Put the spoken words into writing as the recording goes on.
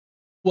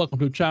Welcome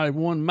to Channel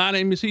Everyone. My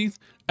name is Heath,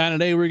 and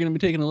today we're going to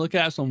be taking a look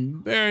at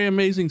some very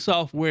amazing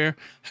software.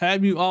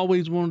 Have you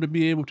always wanted to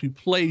be able to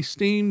play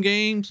Steam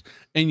games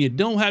and you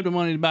don't have the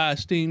money to buy a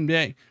Steam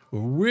Deck?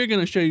 Well, we're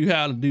going to show you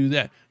how to do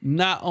that.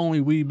 Not only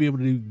will you be able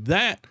to do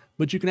that,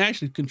 but you can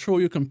actually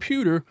control your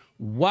computer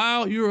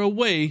while you're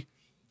away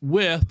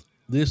with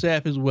this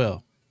app as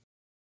well.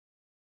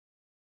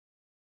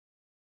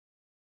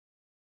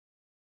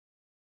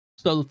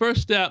 So the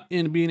first step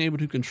in being able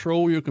to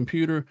control your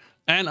computer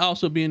and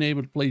also being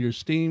able to play your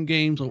Steam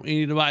games on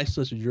any device,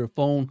 such as your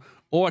phone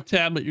or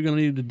tablet, you're going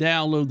to need to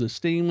download the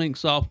Steam Link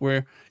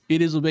software.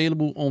 It is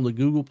available on the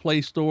Google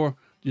Play Store.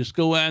 Just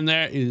go in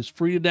there. It is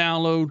free to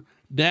download.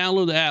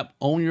 Download the app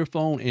on your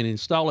phone and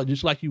install it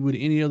just like you would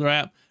any other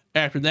app.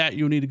 After that,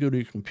 you'll need to go to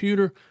your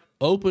computer,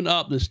 open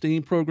up the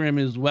Steam program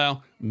as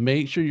well.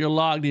 Make sure you're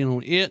logged in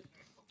on it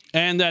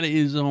and that it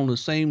is on the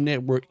same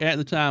network at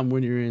the time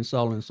when you're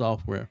installing the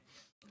software.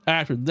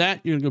 After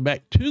that, you're going to go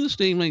back to the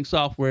Steam Link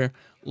software,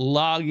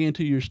 log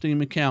into your Steam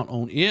account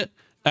on it,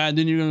 and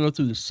then you're going to go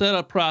through the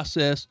setup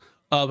process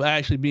of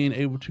actually being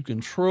able to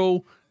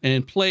control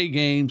and play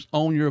games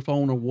on your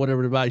phone or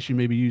whatever device you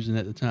may be using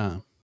at the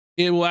time.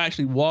 It will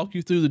actually walk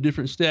you through the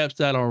different steps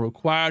that are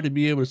required to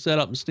be able to set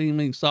up the Steam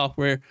Link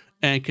software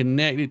and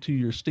connect it to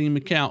your Steam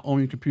account on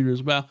your computer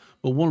as well.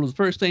 But one of the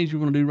first things you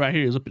want to do right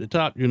here is up at the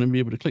top, you're going to be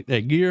able to click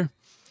that gear,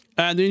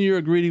 and then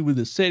you're greeted with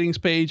the settings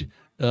page.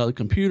 The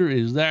computer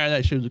is there.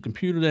 That shows the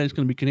computer that it's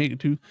going to be connected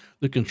to.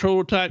 The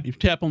controller type, if you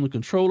tap on the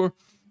controller,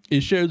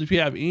 it shows if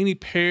you have any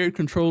paired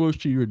controllers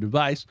to your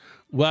device,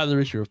 whether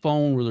it's your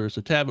phone, whether it's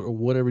a tablet, or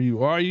whatever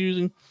you are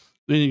using.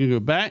 Then you can go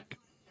back.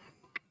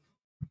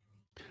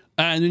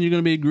 And then you're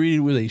going to be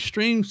greeted with a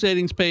stream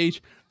settings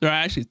page. There are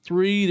actually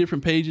 3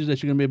 different pages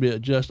that you're going to be able to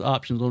adjust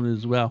options on it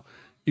as well.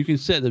 You can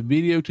set the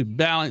video to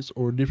balance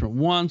or different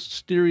ones,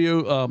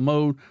 stereo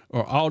mode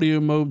or audio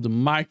mode, the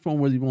microphone,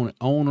 whether you want it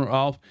on or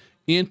off,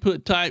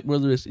 input type,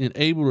 whether it's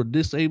enabled or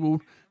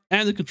disabled,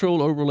 and the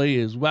control overlay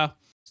as well.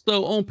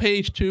 So on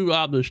page 2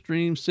 of the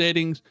stream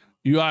settings,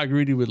 you are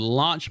greeted with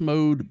launch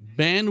mode,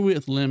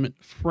 bandwidth limit,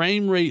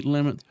 frame rate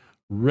limit,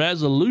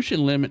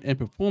 resolution limit, and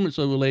performance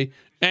overlay.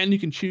 And you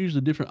can choose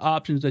the different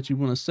options that you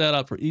want to set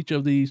up for each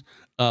of these,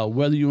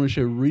 whether you want to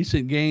show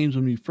recent games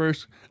when you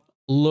first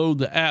load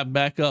the app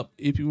back up,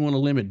 if you want to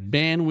limit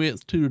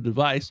bandwidth to the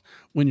device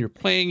when you're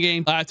playing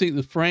games. I think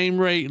the frame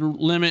rate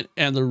limit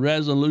and the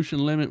resolution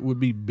limit would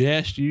be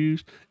best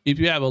used if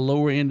you have a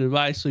lower end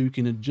device, so you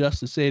can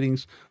adjust the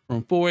settings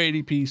from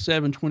 480p,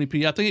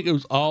 720p. I think it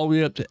goes all the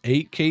way up to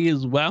 8K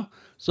as well.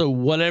 So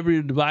whatever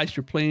your device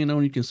you're playing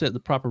on, you can set the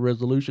proper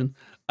resolution.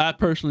 I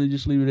personally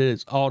just leave it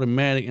as it's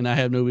automatic and I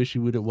have no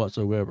issue with it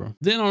whatsoever.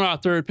 Then on our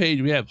third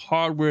page, we have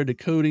hardware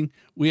decoding.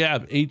 We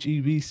have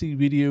HEVC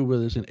video,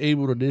 whether it's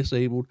enabled or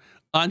disabled,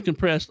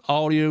 uncompressed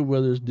audio,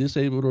 whether it's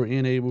disabled or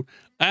enabled,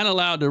 and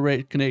allow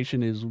direct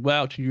connection as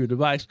well to your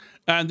device.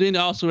 And then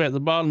also at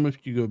the bottom, if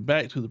you go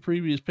back to the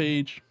previous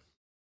page,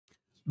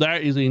 there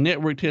is a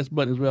network test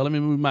button as well. Let me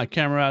move my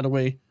camera out of the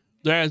way.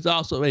 There is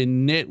also a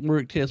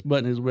network test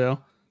button as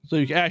well. So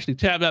you can actually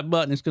tap that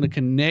button. It's going to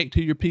connect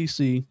to your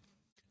PC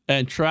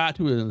and try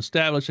to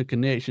establish a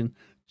connection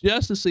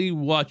just to see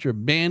what your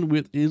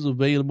bandwidth is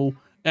available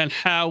and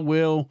how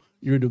well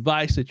your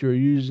device that you're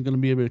using is going to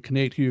be able to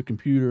connect to your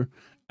computer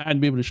and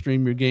be able to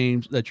stream your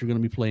games that you're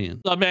going to be playing.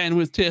 The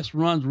bandwidth test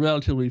runs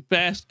relatively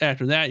fast.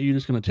 After that, you're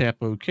just going to tap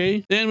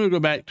OK. Then we'll go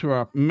back to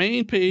our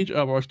main page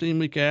of our Steam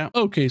Link app.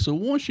 Okay, so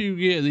once you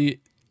get the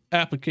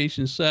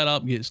application set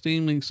up, get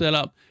Steam Link set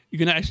up, you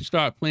can actually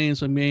start playing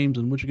some games.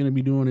 And what you're going to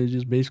be doing is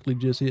just basically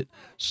just hit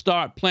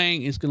start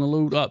playing. It's going to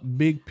load up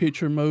big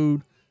picture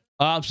mode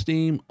of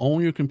Steam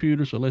on your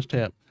computer. So let's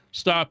tap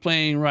start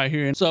playing right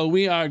here. And so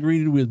we are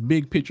greeted with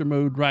big picture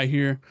mode right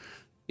here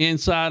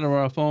inside of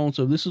our phone.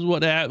 So this is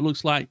what the app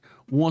looks like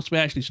once we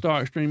actually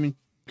start streaming.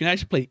 You can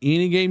actually play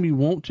any game you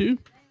want to.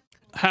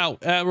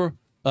 However,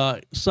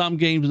 some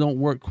games don't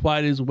work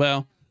quite as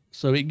well.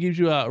 So it gives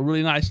you a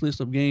really nice list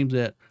of games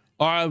that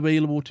are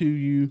available to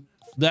you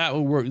that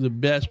will work the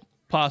best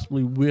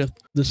possibly with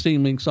the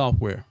Steam Link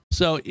software.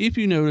 So if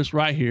you notice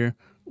right here,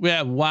 we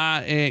have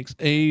Y, X,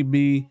 A,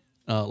 B,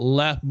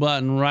 left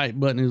button, right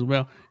button as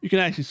well. You can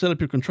actually set up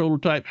your controller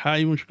type, how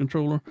you want your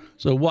controller.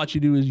 So what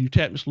you do is you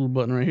tap this little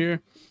button right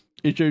here.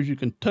 It shows you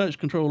can touch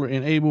controller,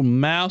 enable,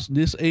 mouse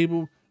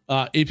disabled.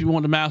 If you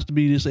want the mouse to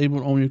be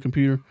disabled on your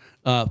computer.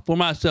 For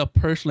myself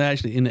personally, I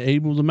actually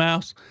enable the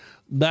mouse.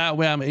 That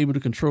way I'm able to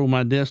control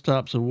my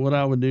desktop. So what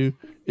I would do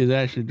is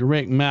actually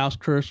direct mouse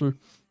cursor,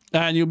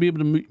 and you'll be able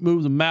to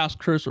move the mouse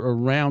cursor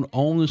around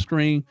on the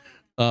screen,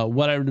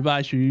 whatever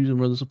device you're using,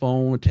 whether it's a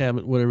phone, a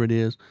tablet, whatever it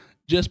is,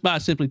 just by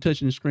simply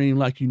touching the screen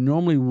like you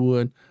normally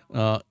would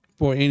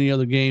for any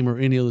other game or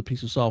any other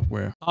piece of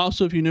software.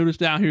 Also, if you notice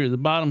down here at the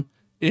bottom,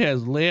 it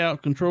has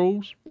layout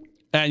controls,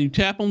 and you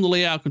tap on the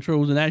layout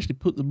controls and actually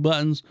put the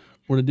buttons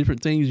or the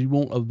different things you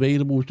want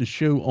available to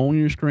show on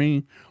your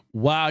screen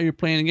while you're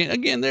playing the game.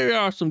 Again, there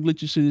are some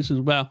glitches to this as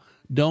well.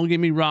 Don't get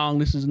me wrong.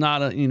 This is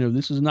not a,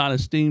 this is not a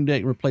Steam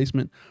Deck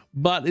replacement,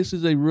 but this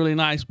is a really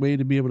nice way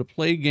to be able to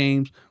play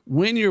games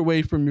when you're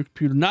away from your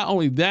computer. Not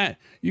only that,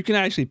 you can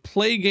actually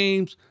play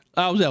games.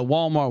 I was at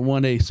Walmart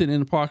one day sitting in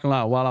the parking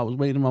lot while I was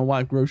waiting on my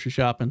wife grocery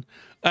shopping,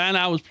 and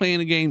I was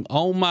playing a game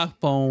on my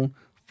phone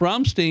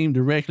from Steam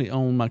directly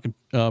on my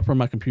from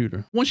my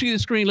computer. Once you get the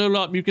screen loaded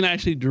up, you can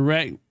actually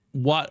direct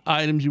what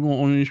items you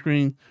want on your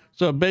screen.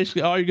 So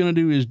basically all you're going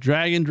to do is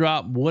drag and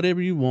drop whatever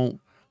you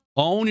want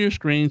on your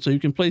screen, so you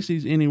can place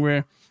these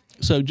anywhere.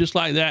 So just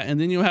like that,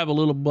 and then you'll have a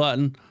little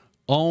button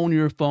on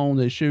your phone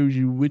that shows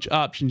you which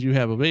options you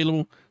have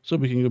available. So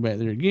we can go back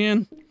there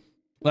again.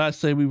 Let's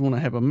say we want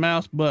to have a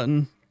mouse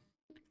button,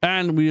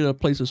 and we'll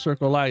place a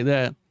circle like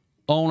that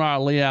on our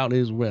layout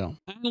as well.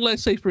 And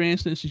let's say, for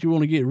instance, if you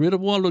want to get rid of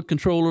one of the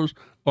controllers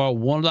or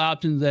one of the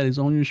options that is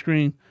on your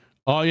screen,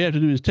 all you have to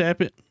do is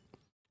tap it,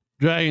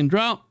 drag and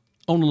drop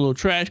on the little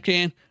trash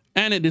can,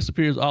 and it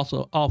disappears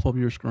also off of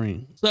your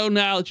screen. So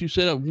now that you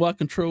set up what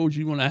controls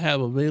you want to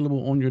have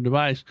available on your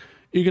device,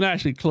 you can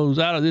actually close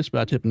out of this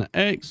by tapping the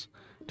X,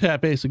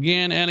 tap X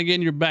again, and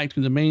again, you're back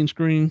to the main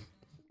screen.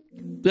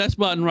 This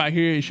button right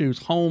here, it shows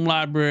home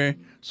library.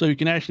 So you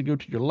can actually go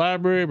to your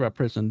library by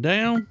pressing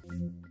down,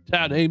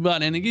 tap the A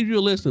button, and it gives you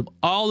a list of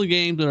all the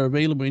games that are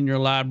available in your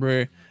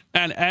library.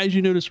 And as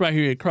you notice right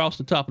here across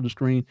the top of the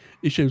screen,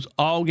 it shows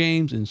all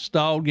games,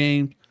 installed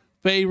games,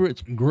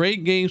 favorites,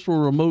 great games for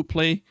remote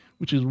play,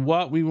 which is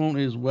what we want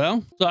as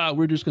well. So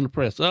we're just going to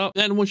press up.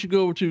 Then once you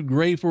go over to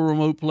great for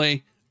remote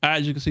play,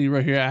 as you can see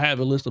right here, I have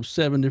a list of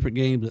 7 different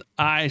games that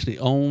I actually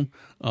own.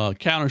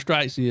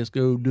 Counter-Strike,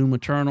 CSGO, Doom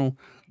Eternal,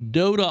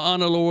 Dota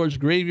Underlords,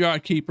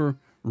 Graveyard Keeper,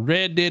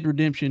 Red Dead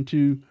Redemption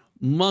 2,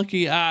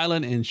 Monkey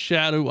Island, and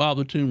Shadow of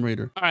the Tomb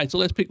Raider. All right, so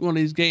let's pick one of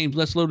these games.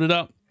 Let's load it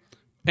up.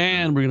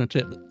 And we're going to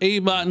tap the A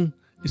button.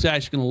 It's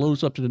actually going to load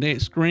us up to the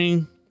next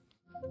screen.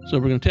 So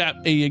we're going to tap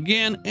A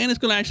again, and it's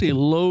going to actually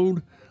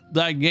load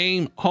that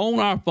game on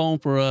our phone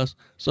for us.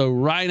 So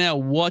right now,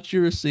 what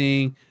you're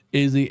seeing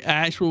is the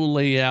actual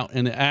layout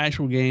and the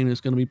actual game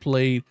that's going to be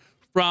played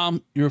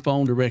from your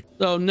phone directly.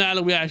 So now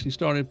that we actually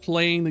started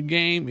playing the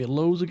game, it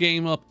loads the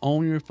game up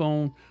on your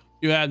phone.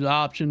 You have the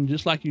option,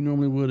 just like you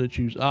normally would, to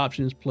choose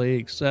options, play,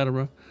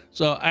 etc.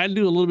 So I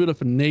do a little bit of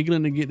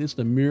finagling to get this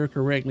to mirror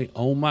correctly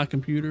on my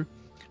computer.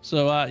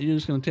 So you're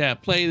just going to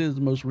tap play. This is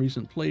the most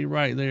recent play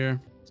right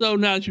there. So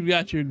now that you've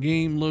got your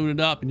game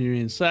loaded up and you're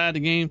inside the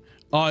game,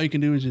 all you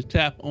can do is just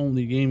tap on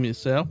the game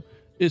itself.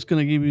 It's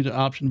going to give you the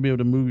option to be able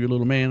to move your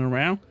little man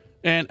around.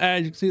 And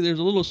as you can see, there's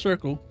a little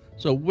circle.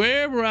 So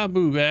wherever I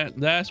move at,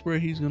 that's where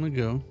he's going to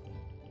go.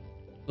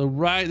 So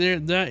right there,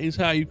 that is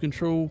how you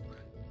control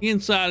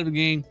inside of the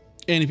game.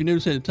 And if you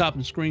notice at the top of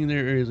the screen,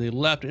 there is a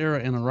left arrow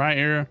and a right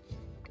arrow.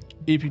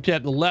 If you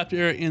tap the left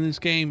arrow in this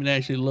game, it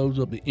actually loads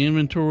up the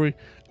inventory.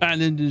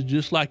 And then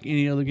just like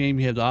any other game,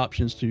 you have the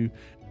options to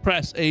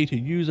press A to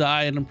use an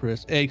item,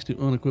 press X to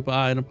unequip an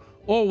item,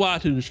 or Y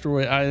to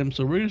destroy an item.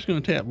 So we're just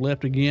going to tap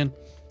left again.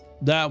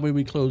 That way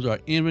we close our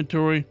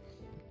inventory.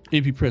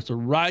 If you press the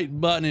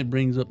right button, it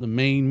brings up the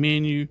main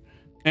menu,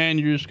 and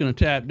you're just going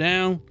to tap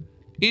down.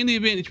 In the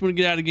event that you want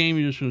to get out of the game,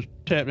 you're just going to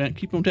tap down,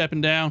 keep on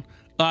tapping down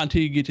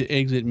until you get to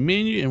exit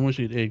menu. And once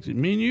you hit exit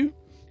menu,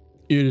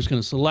 you're just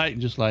going to select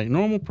just like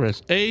normal,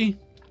 press A.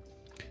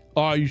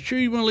 Are you sure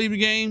you want to leave the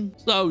game?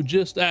 So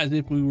just as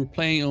if we were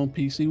playing on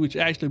PC, which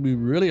actually we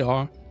really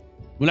are,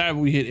 whenever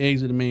we hit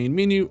exit the main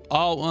menu,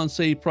 all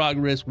unsaved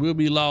progress will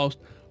be lost.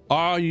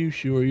 Are you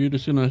sure? You're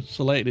just going to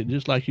select it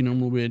just like you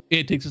normally would.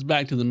 It takes us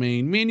back to the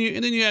main menu,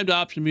 and then you have the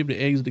option to be able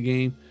to exit the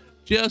game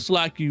just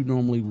like you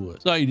normally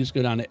would. So you just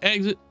go down to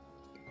exit,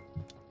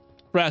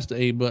 press the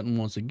A button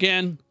once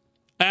again,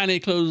 and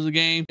it closes the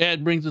game.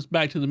 That brings us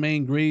back to the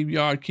main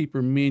Graveyard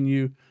Keeper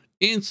menu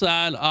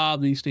inside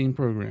of the Steam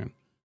program.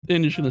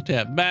 Then you're just going to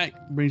tap back,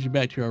 brings you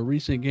back to our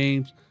recent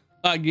games.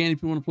 Again,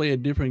 if you want to play a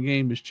different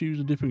game, just choose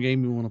a different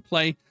game you want to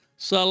play.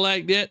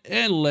 Select it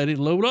and let it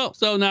load up.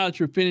 So now that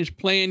you're finished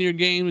playing your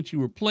game that you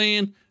were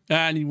playing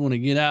and you want to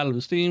get out of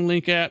the Steam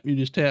Link app, you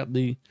just tap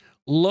the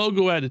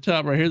logo at the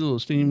top right here, the little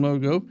Steam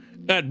logo.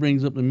 That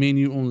brings up the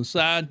menu on the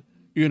side.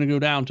 You're going to go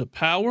down to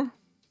power,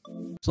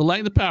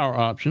 select the power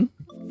option,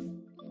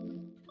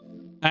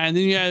 and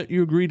then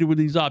you agree to with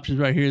these options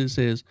right here that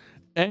says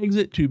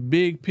exit to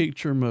big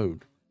picture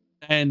mode.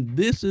 And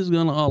this is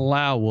going to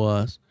allow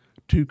us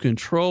to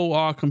control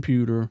our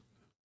computer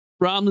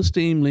from the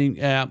Steam Link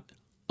app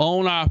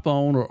on our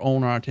phone or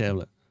on our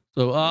tablet.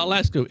 So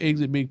let's go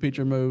exit big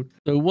picture mode.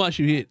 So once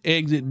you hit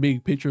exit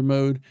big picture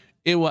mode,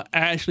 it will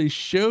actually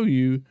show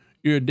you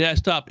your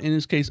desktop. In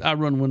this case, I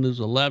run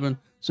Windows 11.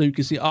 So you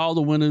can see all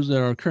the windows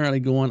that are currently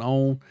going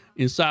on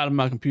inside of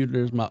my computer.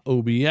 There's my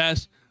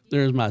OBS.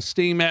 There's my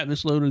Steam app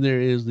that's loaded.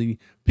 There is the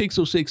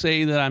Pixel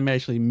 6a that I'm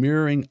actually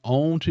mirroring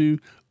onto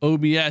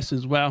OBS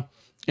as well.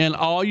 And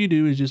all you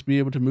do is just be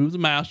able to move the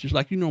mouse just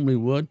like you normally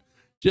would,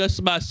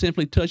 just by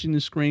simply touching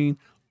the screen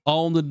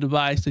on the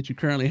device that you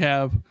currently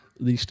have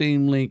the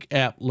Steam Link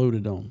app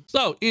loaded on.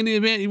 So in the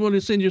event you want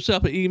to send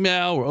yourself an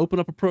email or open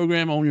up a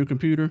program on your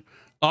computer,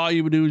 All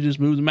you would do is just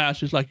move the mouse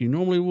just like you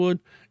normally would.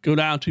 Go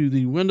down to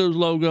the Windows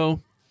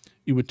logo.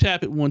 You would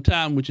tap it one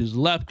time, which is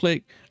left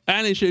click,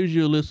 and it shows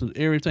you a list of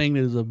everything that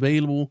is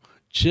available,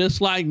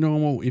 just like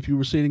normal if you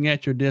were sitting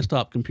at your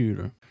desktop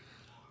computer.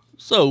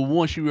 So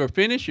once you are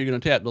finished, you're going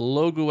to tap the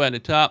logo at the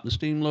top, the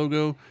Steam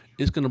logo.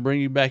 It's going to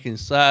bring you back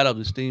inside of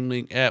the Steam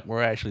Link app,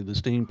 or actually the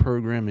Steam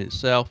program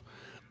itself.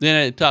 Then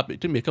at the top,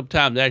 it took me a couple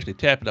times to actually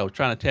tap it. I was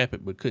trying to tap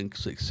it, but couldn't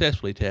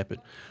successfully tap it.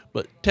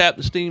 But tap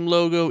the Steam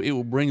logo. It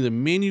will bring the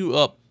menu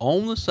up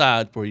on the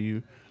side for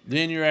you.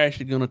 Then you're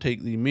actually going to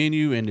take the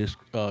menu and just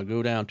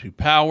go down to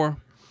Power.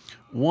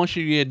 Once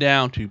you get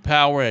down to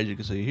Power, as you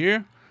can see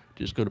here,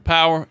 just go to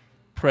Power,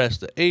 press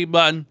the A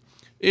button.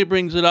 It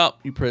brings it up.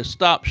 You press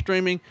Stop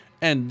Streaming,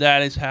 and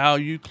that is how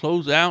you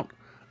close out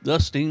the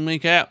Steam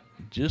Link app,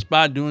 just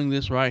by doing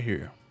this right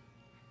here.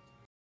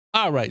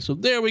 All right, so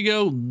there we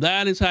go.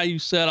 That is how you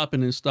set up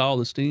and install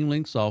the Steam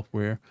Link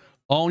software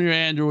on your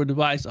Android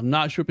device. I'm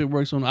not sure if it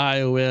works on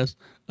iOS.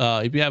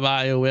 If you have an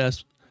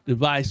iOS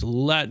device,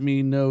 let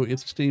me know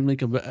if the Steam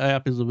Link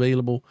app is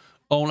available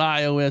on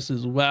iOS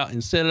as well,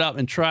 and set it up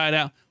and try it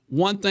out.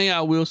 One thing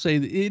I will say,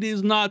 that it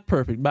is not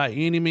perfect by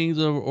any means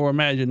or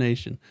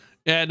imagination.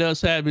 It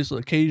does have its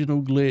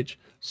occasional glitch.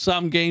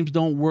 Some games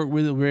don't work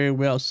with it very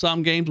well.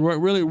 Some games work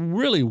really,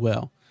 really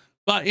well.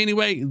 But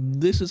anyway,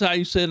 this is how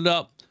you set it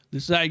up.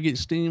 This is how you get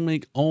Steam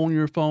Link on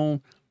your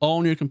phone,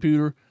 on your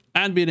computer,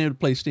 and being able to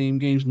play Steam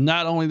games.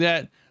 Not only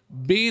that,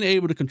 being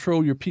able to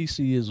control your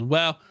PC as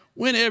well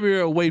whenever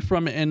you're away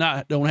from it and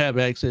don't have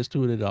access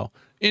to it at all.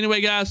 Anyway,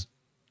 guys,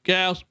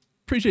 gals,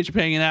 appreciate you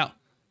hanging out.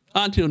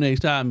 Until next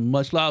time,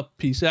 much love,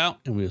 peace out,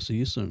 and we'll see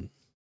you soon.